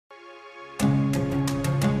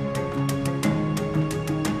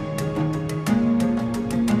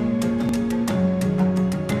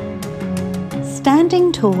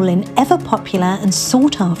Standing tall in ever-popular and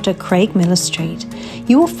sought-after Craigmillar Street,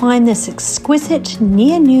 you will find this exquisite,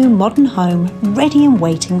 near-new modern home ready and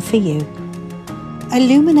waiting for you.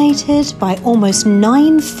 Illuminated by almost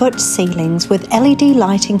 9-foot ceilings with LED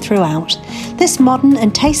lighting throughout, this modern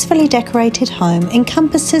and tastefully decorated home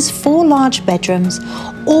encompasses 4 large bedrooms,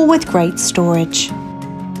 all with great storage.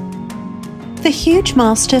 The huge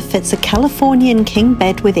master fits a Californian king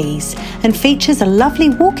bed with ease and features a lovely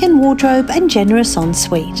walk-in wardrobe and generous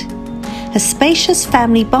ensuite. A spacious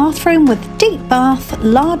family bathroom with deep bath,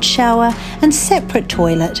 large shower and separate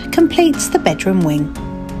toilet completes the bedroom wing.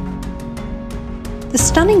 The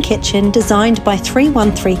stunning kitchen, designed by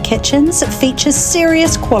 313 Kitchens, features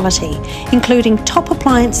serious quality, including top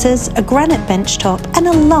appliances, a granite benchtop and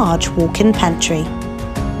a large walk-in pantry.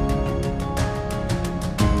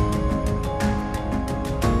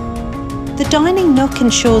 The dining nook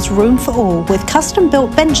ensures room for all. With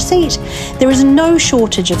custom-built bench seat, there is no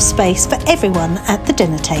shortage of space for everyone at the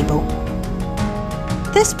dinner table.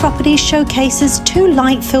 This property showcases 2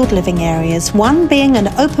 light-filled living areas, one being an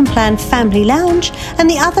open-plan family lounge and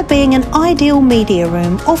the other being an ideal media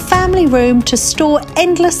room or family room to store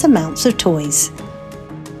endless amounts of toys.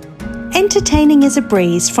 Entertaining is a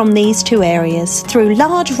breeze from these 2 areas, through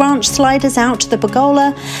large ranch sliders out to the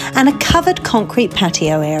pergola and a covered concrete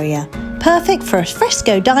patio area, perfect for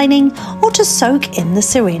fresco dining or to soak in the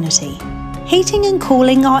serenity. Heating and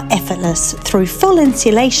cooling are effortless through full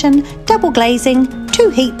insulation, double glazing, 2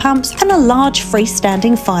 heat pumps and a large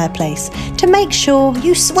freestanding fireplace to make sure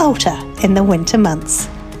you swelter in the winter months.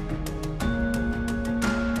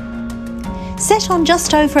 Set on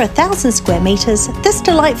just over 1,000 square metres, this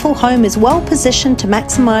delightful home is well positioned to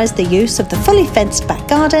maximise the use of the fully fenced back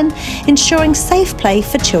garden, ensuring safe play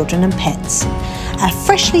for children and pets. A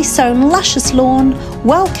freshly sown luscious lawn,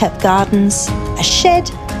 well-kept gardens, a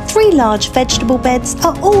shed, 3 large vegetable beds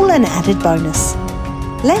are all an added bonus.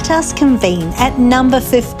 Let us convene at number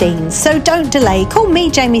 15, so don't delay. Call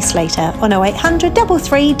me, Jamie Slater, on 0800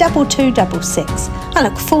 33 2266. I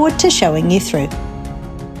look forward to showing you through.